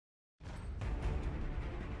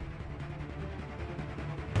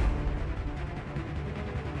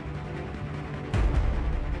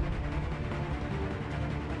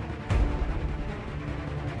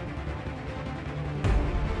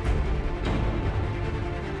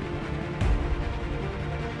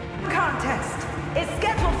contest is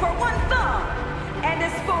scheduled for one fall and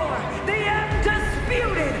is for the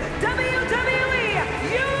Undisputed WWE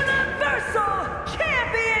Universal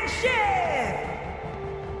Championship!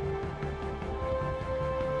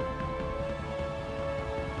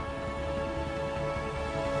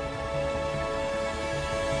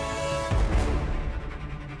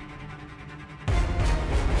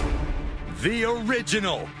 The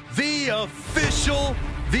original, the official,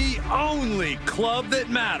 the only club that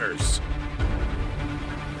matters.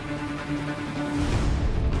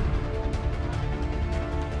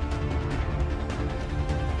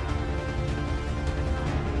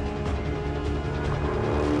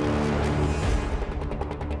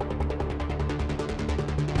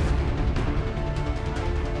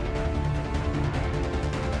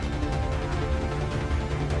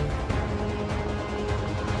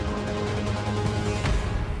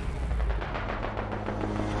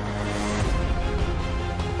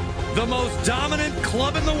 The most dominant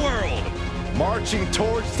club in the world, marching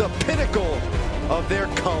towards the pinnacle of their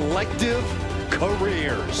collective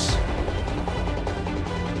careers.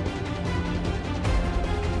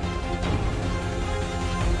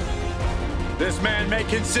 This man may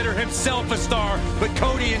consider himself a star, but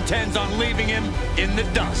Cody intends on leaving him in the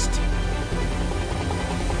dust.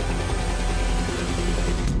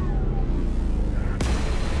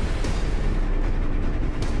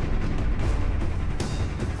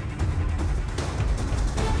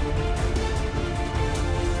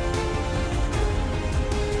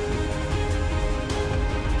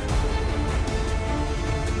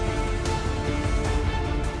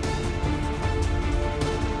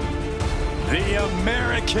 The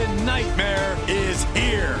American Nightmare is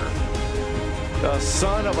here. The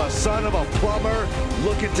son of a plumber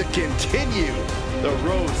looking to continue the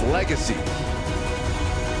Rhodes legacy.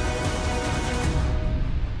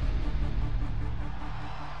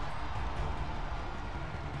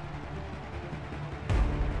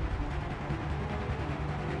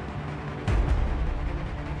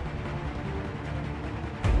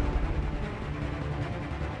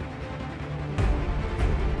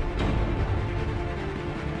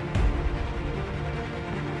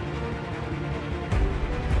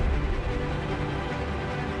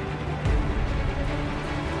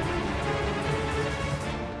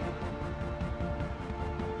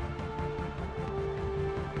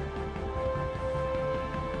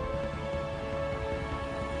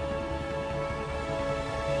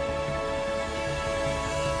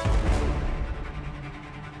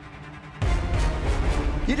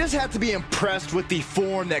 You just have to be impressed with the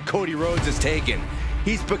form that Cody Rhodes has taken.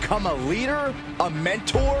 He's become a leader, a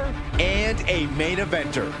mentor, and a main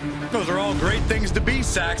eventer. Those are all great things to be,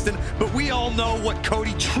 Saxton, but we all know what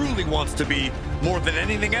Cody truly wants to be more than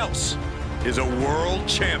anything else, is a world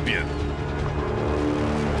champion.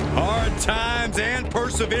 Hard times and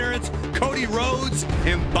perseverance, Cody Rhodes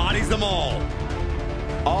embodies them all.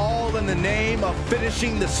 All in the name of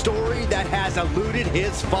finishing the story that has eluded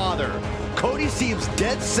his father. Cody seems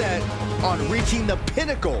dead set on reaching the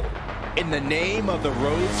pinnacle in the name of the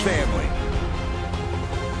Rhodes family.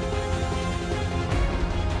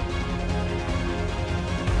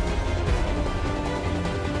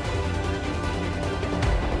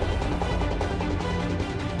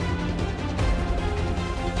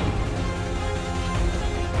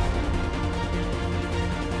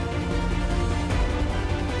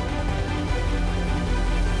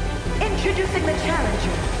 Introducing the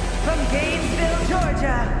challenger from Gainesville,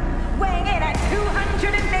 Georgia, weighing in at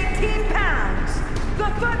 218 pounds, the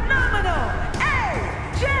phenomenal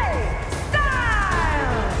AJ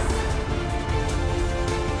Styles!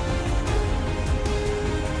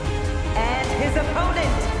 And his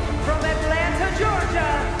opponent from Atlanta,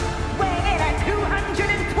 Georgia, weighing in at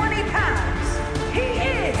 220 pounds, he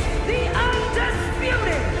is the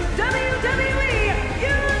undisputed WWE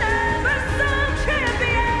Universal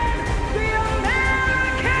Champion, the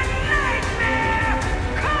American Nightmare,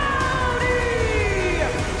 Cody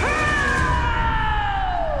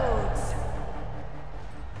Rhodes!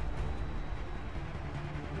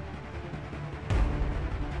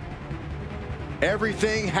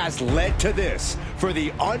 Everything has led to this for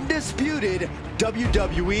the undisputed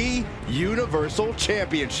WWE Universal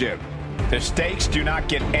Championship. The stakes do not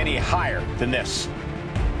get any higher than this.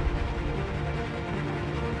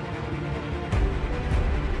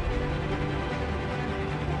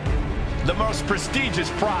 The most prestigious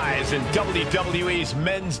prize in WWE's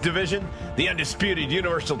men's division, the Undisputed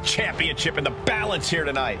Universal Championship, in the balance here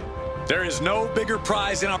tonight. There is no bigger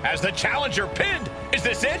prize in our... As the challenger pinned, is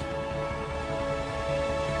this it?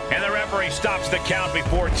 And the referee stops the count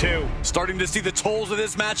before 2. Starting to see the tolls of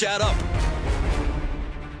this match add up.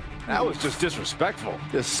 That was just disrespectful.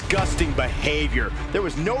 Disgusting behavior. There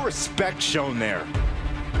was no respect shown there.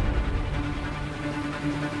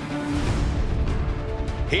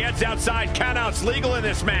 He heads outside. Countouts legal in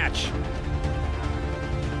this match.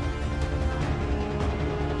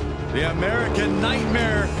 The American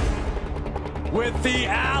Nightmare with the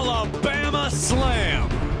Alabama Slam.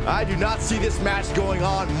 I do not see this match going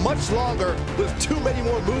on much longer with too many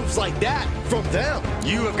more moves like that from them.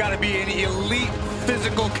 You have got to be in elite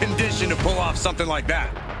physical condition to pull off something like that.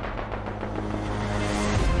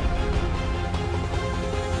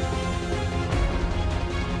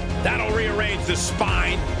 That'll rearrange the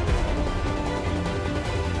spine.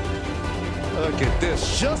 Look at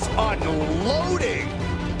this, just unloading.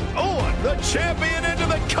 Oh, the champion into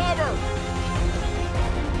the cover.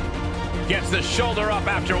 Gets the shoulder up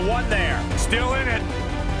after one there. Still in it.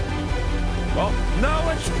 Oh, no,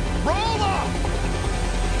 it's roll up.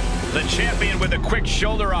 The champion with a quick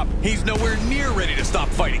shoulder up. He's nowhere near ready to stop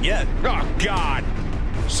fighting yet. Oh, God.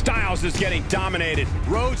 Styles is getting dominated.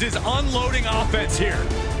 Rhodes is unloading offense here.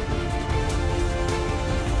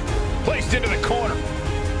 Placed into the corner.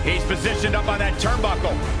 He's positioned up on that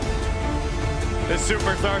turnbuckle. The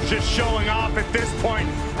superstar's just showing off at this point,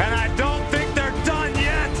 and I don't think they're done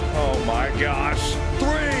yet. Oh, my gosh. 3,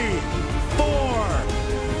 4,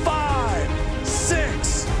 5,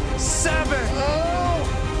 6, 7. Oh,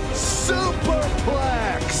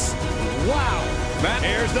 superplex. Wow.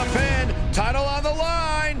 Here's the pin. Title on the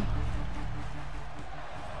line.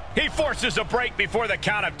 He forces a break before the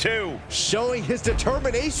count of 2. Showing his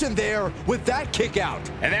determination there with that kick out.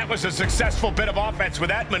 And that was a successful bit of offense with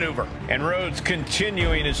that maneuver. And Rhodes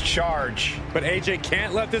continuing his charge. But AJ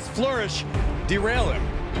can't let this flourish derail him.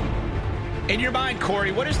 In your mind,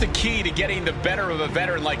 Corey, what is the key to getting the better of a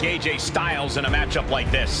veteran like AJ Styles in a matchup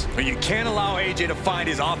like this? But you can't allow AJ to find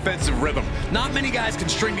his offensive rhythm. Not many guys can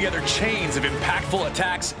string together chains of impactful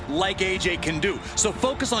attacks like AJ can do. So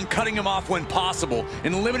focus on cutting him off when possible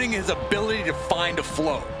and limiting his ability to find a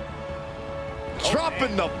flow.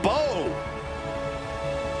 Dropping the bow.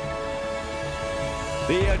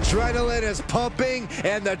 The adrenaline is pumping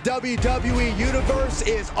and the WWE Universe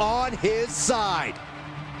is on his side.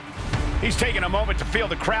 He's taking a moment to feel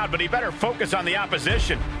the crowd, but he better focus on the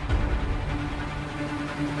opposition.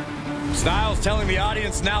 Styles telling the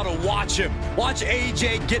audience now to watch him. Watch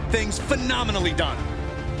AJ get things phenomenally done.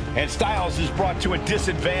 And Styles is brought to a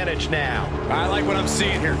disadvantage now. I like what I'm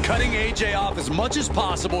seeing here. Cutting AJ off as much as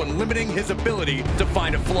possible and limiting his ability to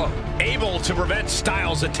find a flow. Able to prevent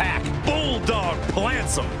Styles' attack. Bulldog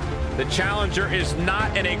plants him. The challenger is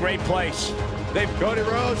not in a great place. Cody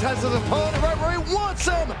Rhodes has his opponent right where he wants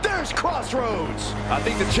him. There's Crossroads. I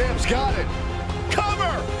think the champ's got it.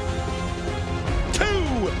 Cover! 2!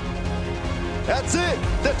 That's it.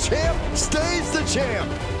 The champ stays the champ.